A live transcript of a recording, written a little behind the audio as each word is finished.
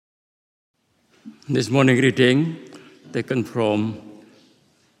This morning reading taken from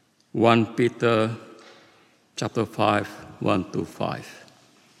 1 Peter chapter 5, 1 to 5,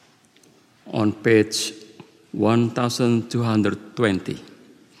 on page 1220.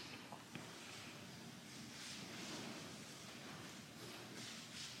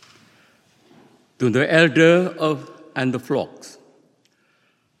 To the elder and the flocks,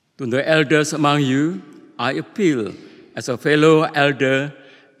 to the elders among you, I appeal as a fellow elder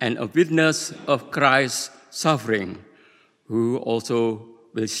and a witness of Christ's suffering, who also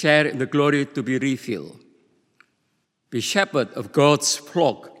will share in the glory to be revealed. Be shepherd of God's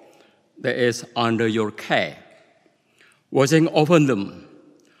flock that is under your care, watching over them,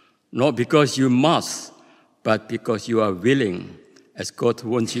 not because you must, but because you are willing, as God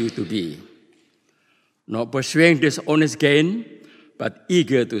wants you to be. Not pursuing dishonest gain, but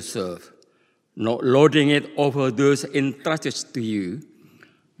eager to serve, not lording it over those entrusted to you,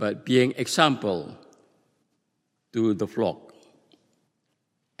 but being example to the flock.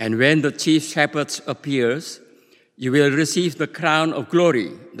 And when the chief shepherd appears, you will receive the crown of glory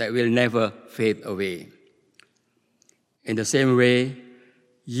that will never fade away. In the same way,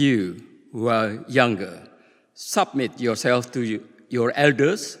 you who are younger, submit yourself to your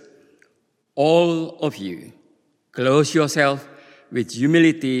elders. All of you, clothe yourself with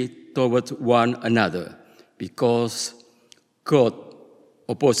humility towards one another, because God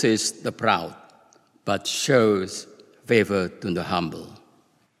opposes the proud, but shows favor to the humble.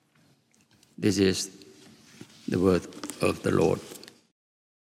 This is the word of the Lord.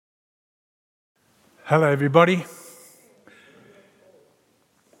 Hello, everybody.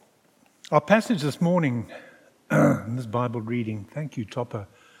 Our passage this morning, in this Bible reading, thank you, Topper,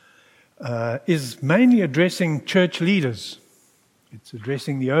 is mainly addressing church leaders. It's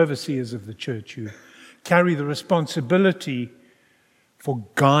addressing the overseers of the church who carry the responsibility for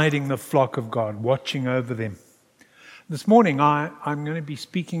guiding the flock of God, watching over them. This morning, I'm going to be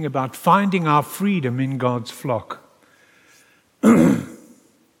speaking about finding our freedom in God's flock. In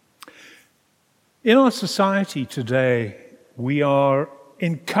our society today, we are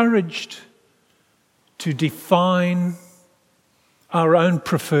encouraged to define our own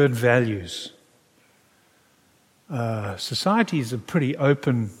preferred values. Society is a pretty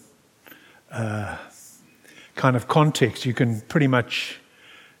open kind of context. You can pretty much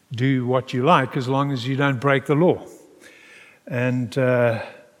do what you like as long as you don't break the law. And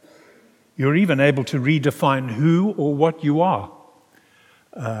you're even able to redefine who or what you are.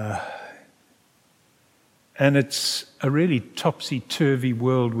 And it's a really topsy-turvy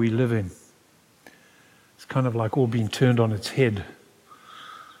world we live in. It's kind of like all being turned on its head.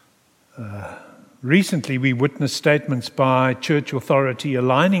 Recently, we witnessed statements by church authority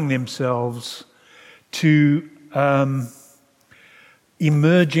aligning themselves to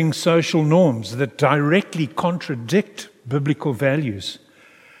emerging social norms that directly contradict biblical values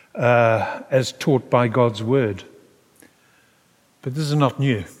as taught by God's Word. But this is not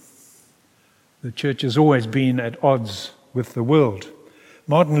new. The church has always been at odds with the world.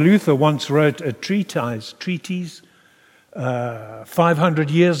 Martin Luther once wrote a treatise 500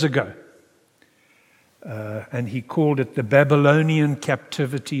 years ago, and he called it the Babylonian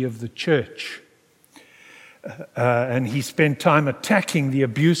captivity of the church. And he spent time attacking the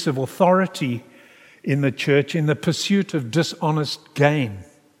abuse of authority in the church in the pursuit of dishonest gain.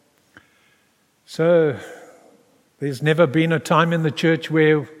 So there's never been a time in the church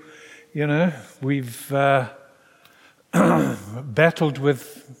where, we've battled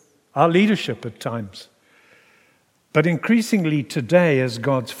with our leadership at times. But increasingly today, as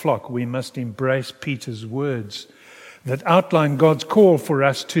God's flock, we must embrace Peter's words that outline God's call for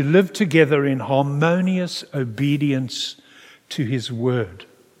us to live together in harmonious obedience to His Word.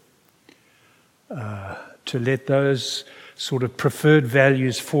 To let those sort of preferred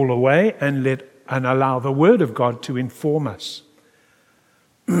values fall away and allow the Word of God to inform us.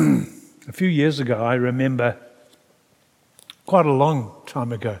 A few years ago, I remember, quite a long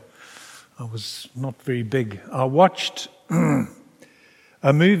time ago, I was not very big, I watched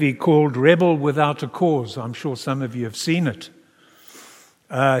a movie called Rebel Without a Cause. I'm sure some of you have seen it.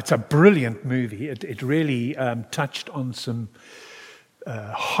 It's a brilliant movie. It really touched on some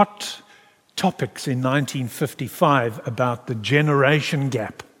hot topics in 1955 about the generation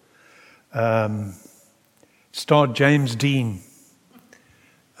gap. Starred James Dean.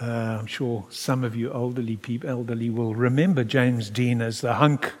 I'm sure some of you elderly will remember James Dean as the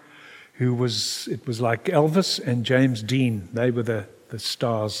hunk it was like Elvis and James Dean. They were the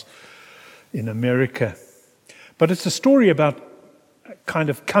stars in America. But it's a story about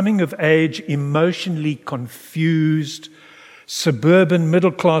kind of coming of age, emotionally confused, suburban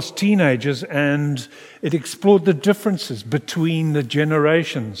middle-class teenagers, and it explored the differences between the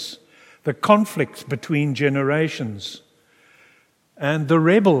generations, the conflicts between generations. And the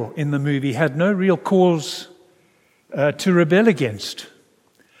rebel in the movie had no real cause to rebel against,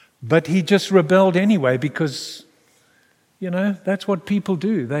 but he just rebelled anyway because, that's what people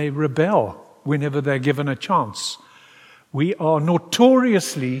do. They rebel whenever they're given a chance. We are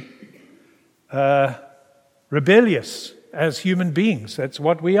notoriously rebellious as human beings. That's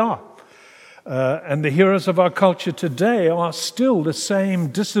what we are. And the heroes of our culture today are still the same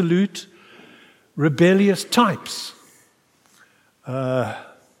dissolute, rebellious types,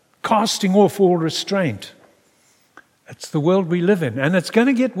 casting off all restraint. It's the world we live in, and it's going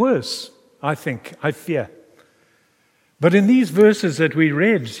to get worse, I fear. But in these verses that we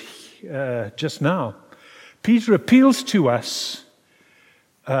read just now, Peter appeals to us,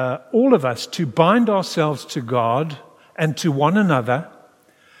 all of us, to bind ourselves to God and to one another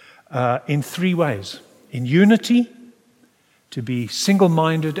in three ways. In unity, to be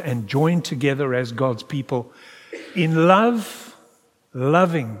single-minded and joined together as God's people. In love,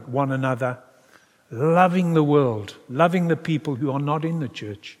 loving one another, loving the world, loving the people who are not in the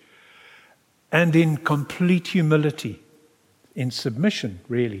church. And in complete humility, in submission,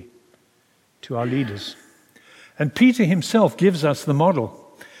 really, to our leaders. And Peter himself gives us the model.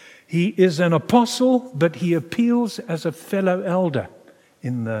 He is an apostle, but he appeals as a fellow elder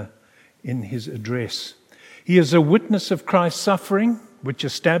in his address. He is a witness of Christ's suffering, which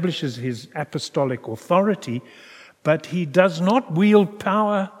establishes his apostolic authority, but he does not wield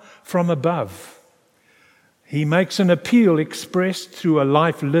power from above. He makes an appeal expressed through a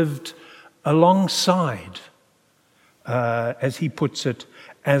life lived alongside, as he puts it,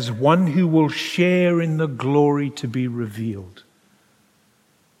 as one who will share in the glory to be revealed.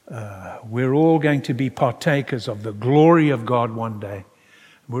 We're all going to be partakers of the glory of God one day.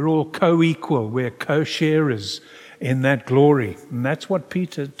 We're all co-equal. We're co-sharers in that glory. And that's what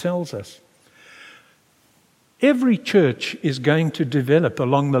Peter tells us. Every church is going to develop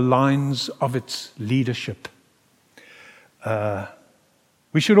along the lines of its leadership.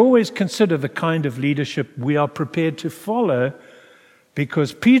 We should always consider the kind of leadership we are prepared to follow,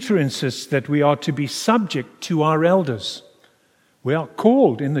 because Peter insists that we are to be subject to our elders. We are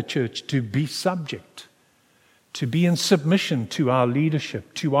called in the church to be subject, to be in submission to our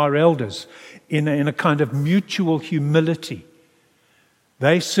leadership, to our elders, in a kind of mutual humility.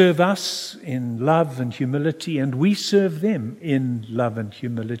 They serve us in love and humility, and we serve them in love and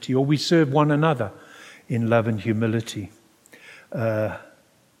humility, or we serve one another in love and humility.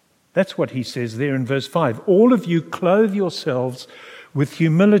 That's what he says there in verse 5. All of you clothe yourselves with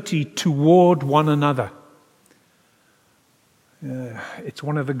humility toward one another. It's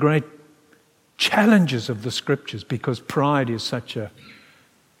one of the great challenges of the Scriptures, because pride is such a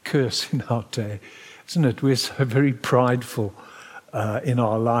curse in our day, isn't it? We're so very prideful in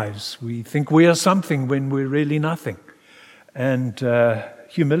our lives. We think we are something when we're really nothing. And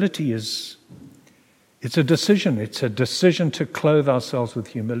humility it's a decision. It's a decision to clothe ourselves with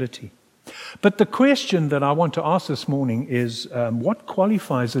humility. But the question that I want to ask this morning is, what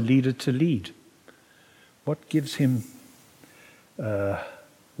qualifies a leader to lead? What gives him...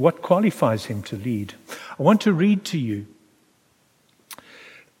 what qualifies him to lead? I want to read to you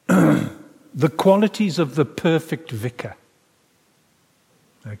the qualities of the perfect vicar.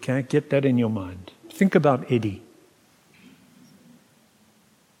 Okay, get that in your mind. Think about Eddie.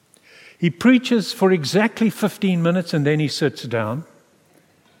 He preaches for exactly 15 minutes and then he sits down.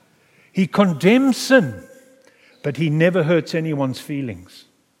 He condemns sin, but he never hurts anyone's feelings.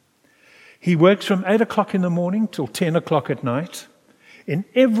 He works from 8 o'clock in the morning till 10 o'clock at night in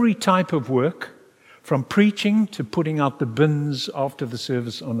every type of work, from preaching to putting out the bins after the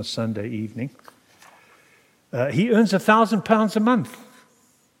service on a Sunday evening. He earns £1,000 a month.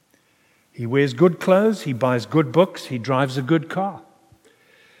 He wears good clothes, he buys good books, he drives a good car.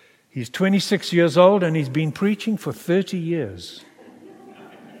 He's 26 years old and he's been preaching for 30 years.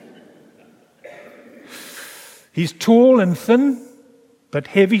 He's tall and thin, but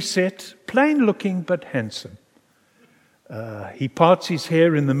heavy set, plain looking but handsome. He parts his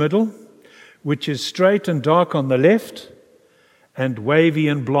hair in the middle, which is straight and dark on the left and wavy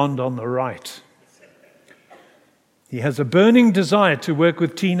and blonde on the right. He has a burning desire to work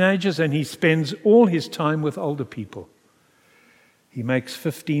with teenagers, and he spends all his time with older people. He makes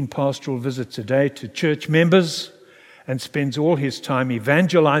 15 pastoral visits a day to church members and spends all his time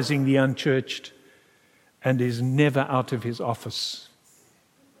evangelizing the unchurched, and is never out of his office.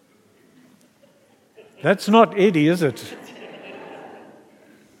 That's not Eddie, is it?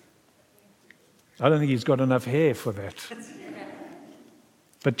 I don't think he's got enough hair for that.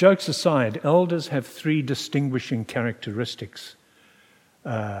 But jokes aside, elders have 3 distinguishing characteristics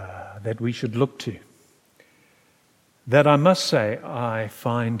that we should look to. That I must say I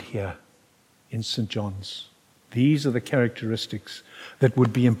find here in St. John's. These are the characteristics that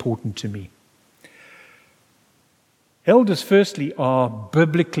would be important to me. Elders, firstly, are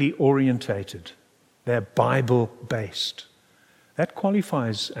biblically orientated. They're Bible-based. That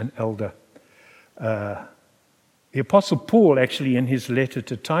qualifies an elder. The Apostle Paul, actually, in his letter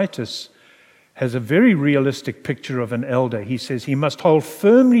to Titus, has a very realistic picture of an elder. He says he must hold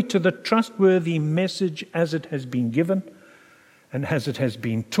firmly to the trustworthy message as it has been given and as it has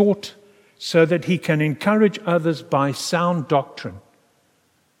been taught, so that he can encourage others by sound doctrine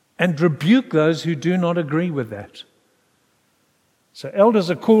and rebuke those who do not agree with that. So elders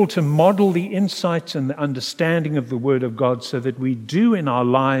are called to model the insights and the understanding of the Word of God so that we do in our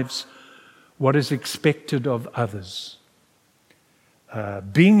lives what is expected of others.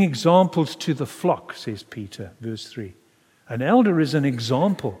 Being examples to the flock, says Peter, verse 3. An elder is an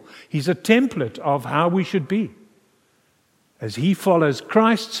example. He's a template of how we should be. As he follows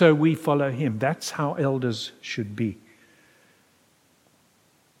Christ, so we follow him. That's how elders should be.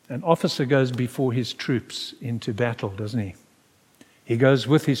 An officer goes before his troops into battle, doesn't he? He goes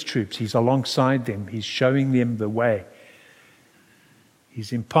with his troops. He's alongside them. He's showing them the way.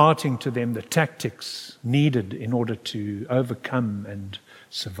 He's imparting to them the tactics needed in order to overcome and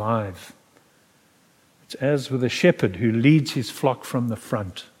survive. It's as with a shepherd who leads his flock from the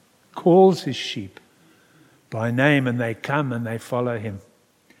front, calls his sheep by name, and they come and they follow him.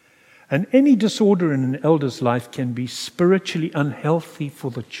 And any disorder in an elder's life can be spiritually unhealthy for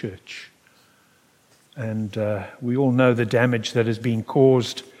the church. And we all know the damage that has been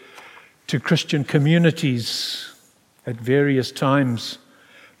caused to Christian communities at various times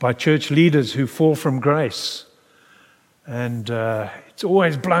by church leaders who fall from grace. And it's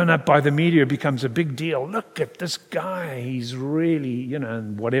always blown up by the media. It becomes a big deal. Look at this guy. He's really,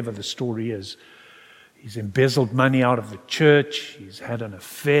 and whatever the story is. He's embezzled money out of the church. He's had an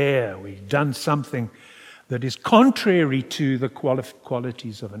affair. Or he's done something that is contrary to the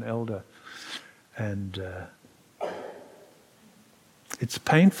qualities of an elder. And it's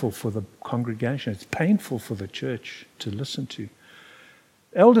painful for the congregation. It's painful for the church to listen to.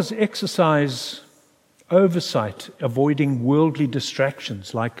 Elders exercise oversight, avoiding worldly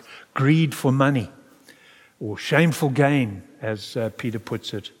distractions like greed for money or shameful gain, as Peter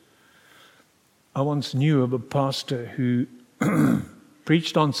puts it. I once knew of a pastor who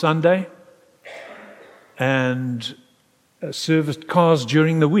preached on Sunday and serviced cars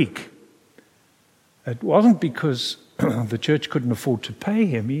during the week. It wasn't because the church couldn't afford to pay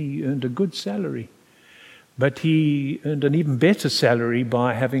him. He earned a good salary. But he earned an even better salary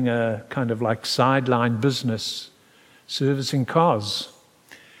by having a kind of like sideline business servicing cars.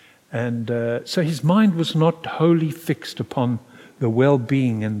 And so his mind was not wholly fixed upon the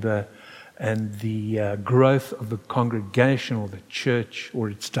well-being and the growth of the congregation or the church or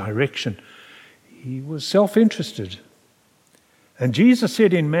its direction. He was self-interested. And Jesus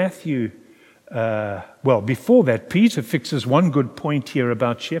said in Matthew, before that, Peter fixes one good point here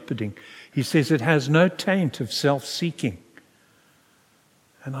about shepherding. He says it has no taint of self-seeking.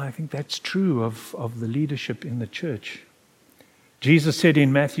 And I think that's true of the leadership in the church. Jesus said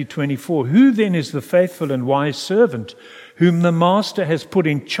in Matthew 24, "Who then is the faithful and wise servant whom the master has put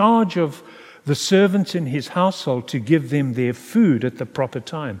in charge of the servants in his household to give them their food at the proper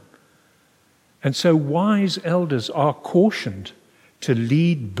time?" And so wise elders are cautioned to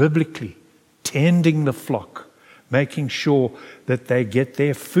lead biblically, tending the flock, making sure that they get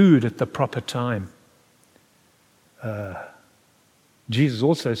their food at the proper time. Jesus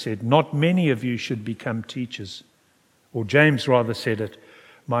also said, "Not many of you should become teachers." Or James rather said it,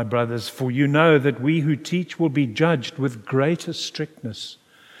 "My brothers, for you know that we who teach will be judged with greater strictness."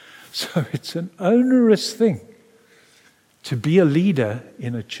 So it's an onerous thing to be a leader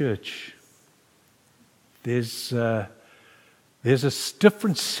in a church. There's a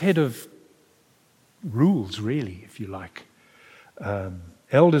different set of rules, really, if you like.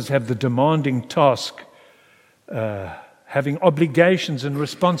 Elders have the demanding task, having obligations and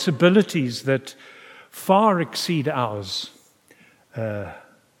responsibilities that far exceed ours.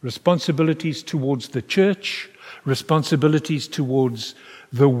 Responsibilities towards the church, responsibilities towards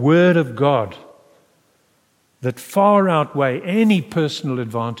the Word of God that far outweigh any personal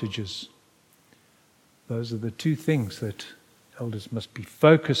advantages. Those are the two things that elders must be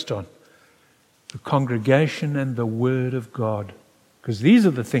focused on: the congregation and the Word of God. Because these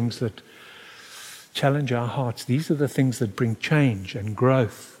are the things that challenge our hearts. These are the things that bring change and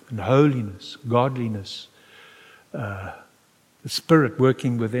growth and holiness, godliness, the Spirit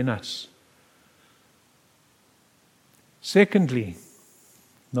working within us. Secondly,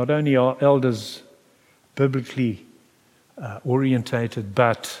 not only are elders biblically orientated,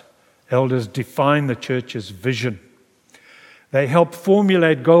 but elders define the church's vision. They help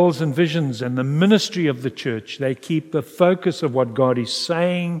formulate goals and visions and the ministry of the church. They keep the focus of what God is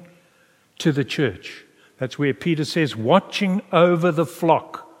saying to the church. That's where Peter says, watching over the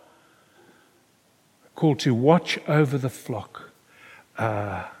flock. Called to watch over the flock.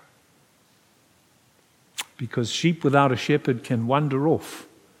 Because sheep without a shepherd can wander off,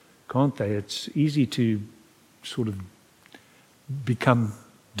 can't they? It's easy to sort of become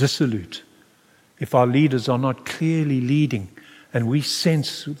dissolute if our leaders are not clearly leading and we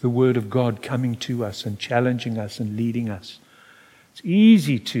sense the word of God coming to us and challenging us and leading us. It's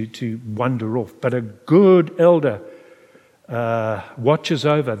easy to wander off, but a good elder watches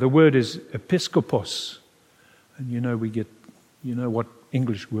over. The word is episkopos, and you know what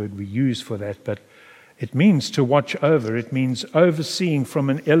English word we use for that, but it means to watch over. It means overseeing from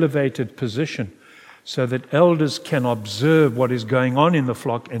an elevated position so that elders can observe what is going on in the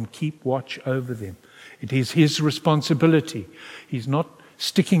flock and keep watch over them. It is his responsibility. He's not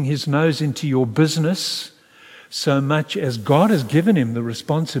sticking his nose into your business so much as God has given him the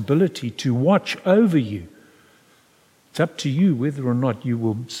responsibility to watch over you. It's up to you whether or not you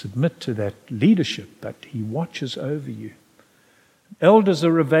will submit to that leadership, but he watches over you. Elders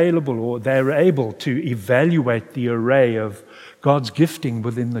are available, or they're able to evaluate the array of God's gifting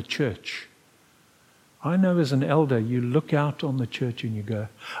within the church. I know as an elder, you look out on the church and you go,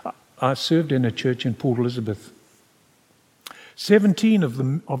 I served in a church in Port Elizabeth. 17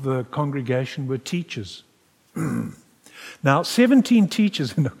 of the congregation were teachers. Now, 17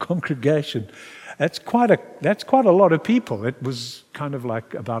 teachers in a congregation, that's quite a lot of people. It was kind of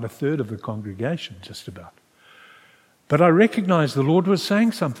like about a third of the congregation, just about. But I recognize the Lord was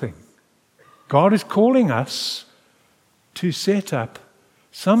saying something. God is calling us to set up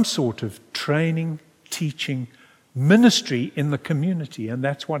some sort of training, teaching, ministry in the community, and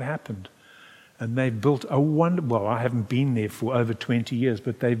that's what happened. And they've built I haven't been there for over 20 years,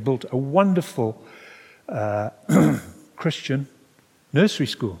 but they've built a wonderful Christian nursery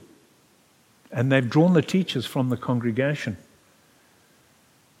school. And they've drawn the teachers from the congregation.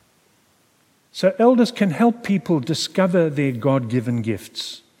 So elders can help people discover their God-given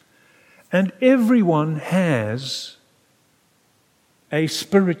gifts. And everyone has a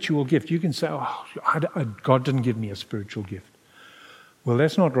spiritual gift. You can say, God didn't give me a spiritual gift. Well,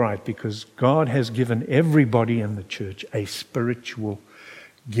 that's not right, because God has given everybody in the church a spiritual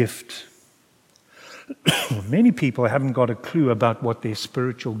gift. Many people haven't got a clue about what their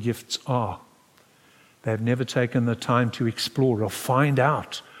spiritual gifts are. They've never taken the time to explore or find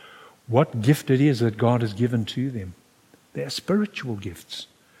out what gift it is that God has given to them. They are spiritual gifts.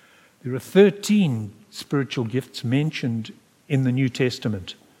 There are 13 spiritual gifts mentioned in the New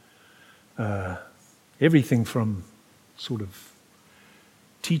Testament. Everything from sort of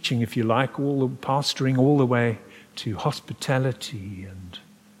teaching, if you like, all the pastoring, all the way to hospitality and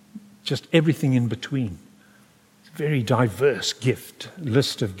just everything in between. It's a very diverse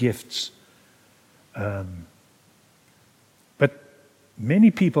list of gifts. But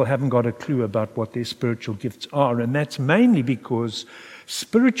many people haven't got a clue about what their spiritual gifts are, and that's mainly because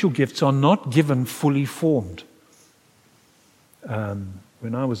spiritual gifts are not given fully formed.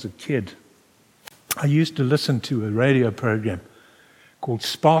 When I was a kid, I used to listen to a radio program called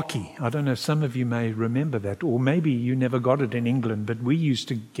Sparky. I don't know, some of you may remember that, or maybe you never got it in England, but we used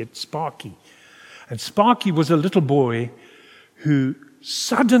to get Sparky. And Sparky was a little boy who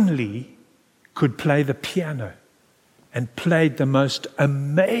suddenly could play the piano and played the most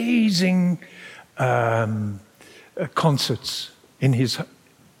amazing concerts in his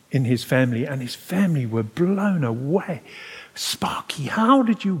family, and his family were blown away. Sparky,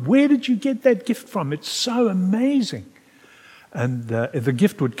 where did you get that gift from? It's so amazing. And the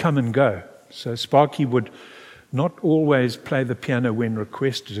gift would come and go. So Sparky would not always play the piano when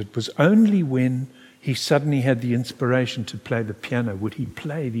requested. It was only when he suddenly had the inspiration to play the piano would he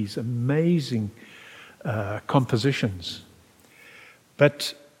play these amazing compositions.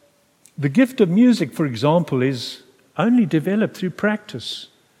 But the gift of music, for example, is only developed through practice.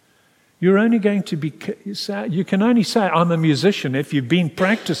 You're only going to you can only say, I'm a musician, if you've been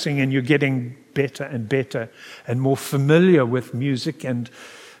practicing and you're getting better and better and more familiar with music and,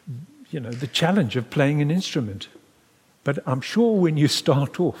 the challenge of playing an instrument. But I'm sure when you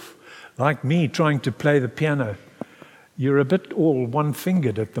start off, like me, trying to play the piano, you're a bit all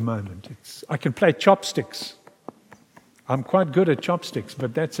one-fingered at the moment. I can play chopsticks. I'm quite good at chopsticks,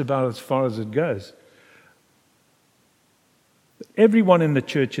 but that's about as far as it goes. Everyone in the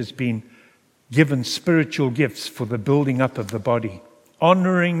church has been given spiritual gifts for the building up of the body,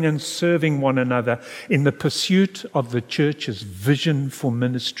 honoring and serving one another in the pursuit of the church's vision for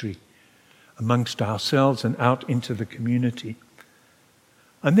ministry amongst ourselves and out into the community.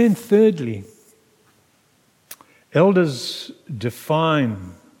 And then thirdly, elders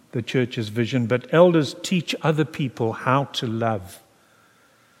define the church's vision, but elders teach other people how to love.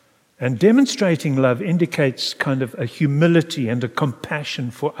 And demonstrating love indicates kind of a humility and a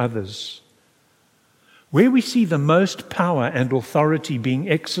compassion for others. Where we see the most power and authority being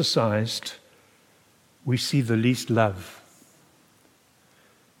exercised, we see the least love.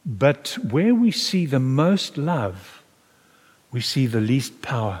 But where we see the most love, we see the least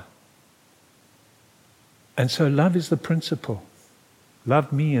power. And so love is the principle.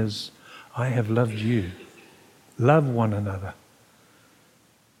 Love me as I have loved you. Love one another.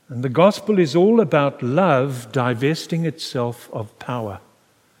 And the gospel is all about love divesting itself of power.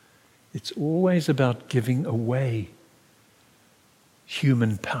 It's always about giving away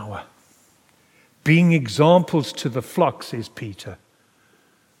human power. Being examples to the flock, says Peter.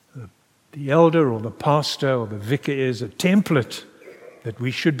 The elder or the pastor or the vicar is a template that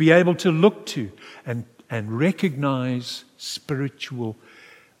we should be able to look to and recognize spiritual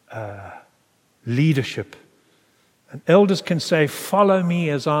leadership. And elders can say, follow me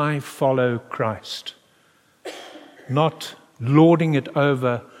as I follow Christ. Not lording it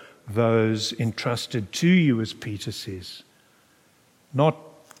over those entrusted to you, as Peter says. Not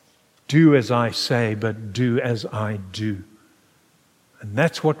do as I say, but do as I do. And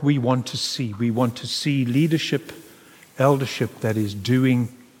that's what we want to see. We want to see leadership, eldership that is doing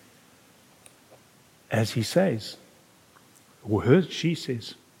as he says, or she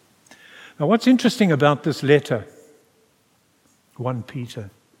says. Now, what's interesting about this letter, 1 Peter,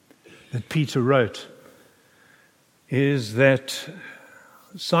 that Peter wrote, is that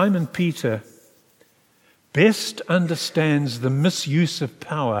Simon Peter best understands the misuse of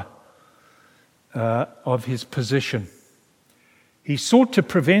power of his position. He sought to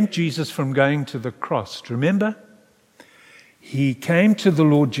prevent Jesus from going to the cross. Remember? He came to the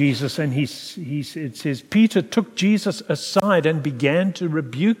Lord Jesus and it says, Peter took Jesus aside and began to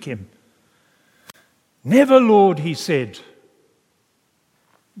rebuke him. Never, Lord, he said.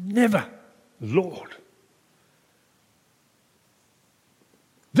 Never, Lord.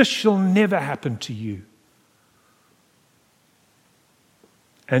 This shall never happen to you.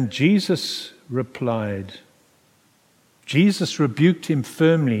 And Jesus replied, Jesus rebuked him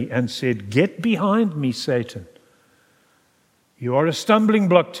firmly and said, get behind me, Satan. You are a stumbling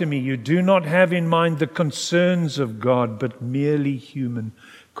block to me. You do not have in mind the concerns of God, but merely human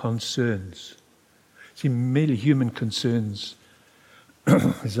concerns. See, merely human concerns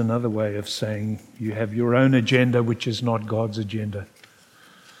is another way of saying you have your own agenda, which is not God's agenda.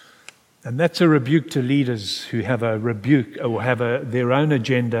 And that's a rebuke to leaders who have a rebuke or have their own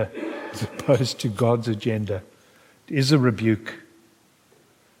agenda as opposed to God's agenda. It is a rebuke.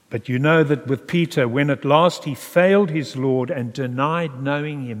 But you know that with Peter, when at last he failed his Lord and denied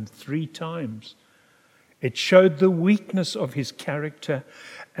knowing him 3 times, it showed the weakness of his character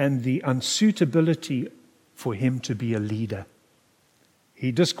and the unsuitability for him to be a leader.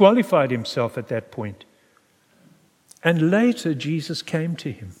 He disqualified himself at that point. And later Jesus came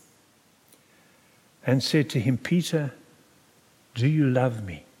to him and said to him, Peter, do you love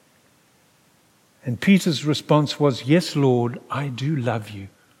me? And Peter's response was, yes, Lord, I do love you.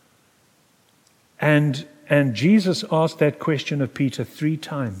 And Jesus asked that question of Peter 3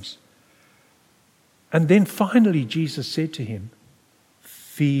 times. And then finally Jesus said to him,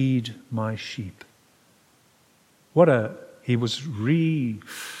 feed my sheep. He was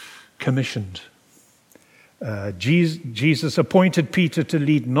recommissioned. Jesus appointed Peter to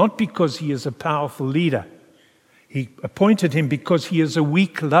lead not because he is a powerful leader. He appointed him because he is a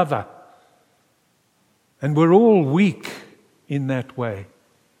weak lover. And we're all weak in that way.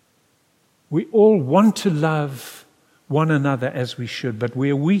 We all want to love one another as we should, but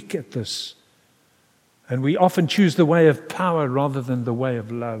we're weak at this. And we often choose the way of power rather than the way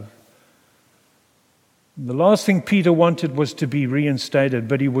of love. And the last thing Peter wanted was to be reinstated,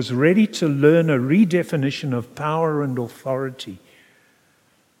 but he was ready to learn a redefinition of power and authority.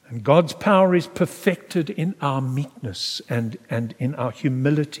 And God's power is perfected in our meekness and in our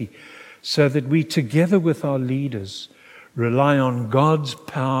humility, so that we, together with our leaders, rely on God's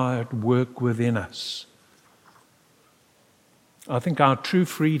power at work within us. I think our true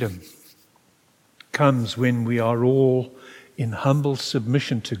freedom comes when we are all in humble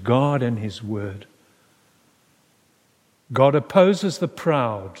submission to God and His Word. God opposes the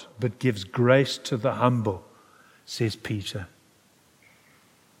proud, but gives grace to the humble, says Peter.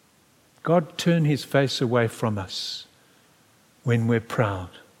 God turn his face away from us when we're proud,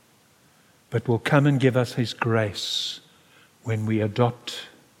 but will come and give us his grace when we adopt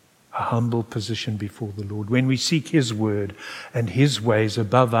a humble position before the Lord, when we seek his word and his ways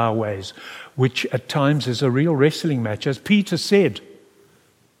above our ways, which at times is a real wrestling match. As Peter said,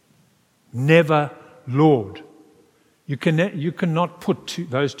 never Lord. You cannot put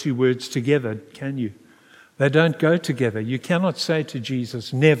those two words together, can you? They don't go together. You cannot say to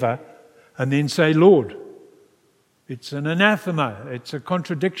Jesus, never, and then say, Lord. It's an anathema. It's a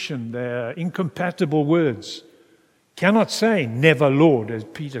contradiction. They're incompatible words. Cannot say, never Lord, as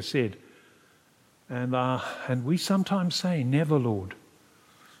Peter said. And we sometimes say, never Lord.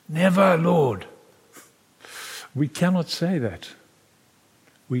 Never Lord. We cannot say that.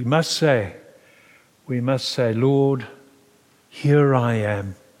 We must say, Lord, here I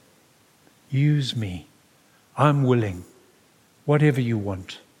am. Use me. I'm willing. Whatever you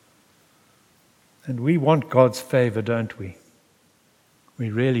want. And we want God's favor, don't we? We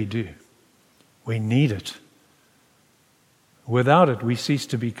really do. We need it. Without it, we cease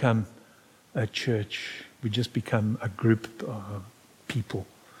to become a church. We just become a group of people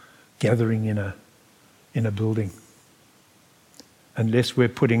gathering in a building. Unless we're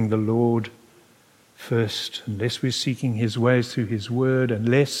putting the Lord first, unless we're seeking his ways through his word,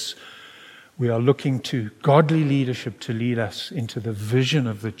 unless we are looking to godly leadership to lead us into the vision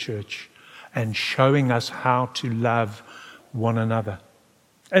of the church and showing us how to love one another,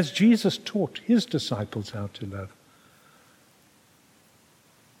 as Jesus taught his disciples how to love.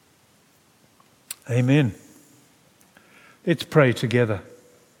 Amen. Let's pray together.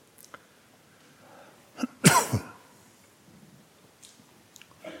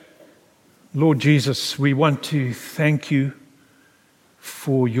 Lord Jesus, we want to thank you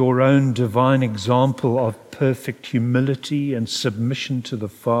for your own divine example of perfect humility and submission to the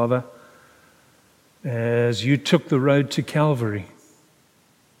Father as you took the road to Calvary.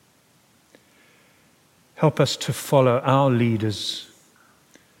 Help us to follow our leaders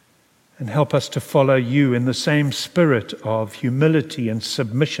and help us to follow you in the same spirit of humility and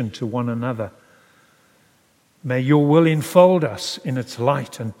submission to one another. May your will enfold us in its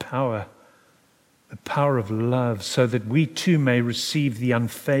light and power, the power of love, so that we too may receive the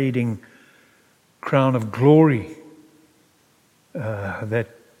unfading crown of glory that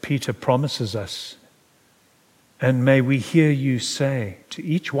Peter promises us. And may we hear you say to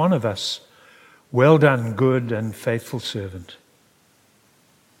each one of us, well done, good and faithful servant.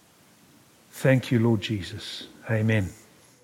 Thank you, Lord Jesus. Amen.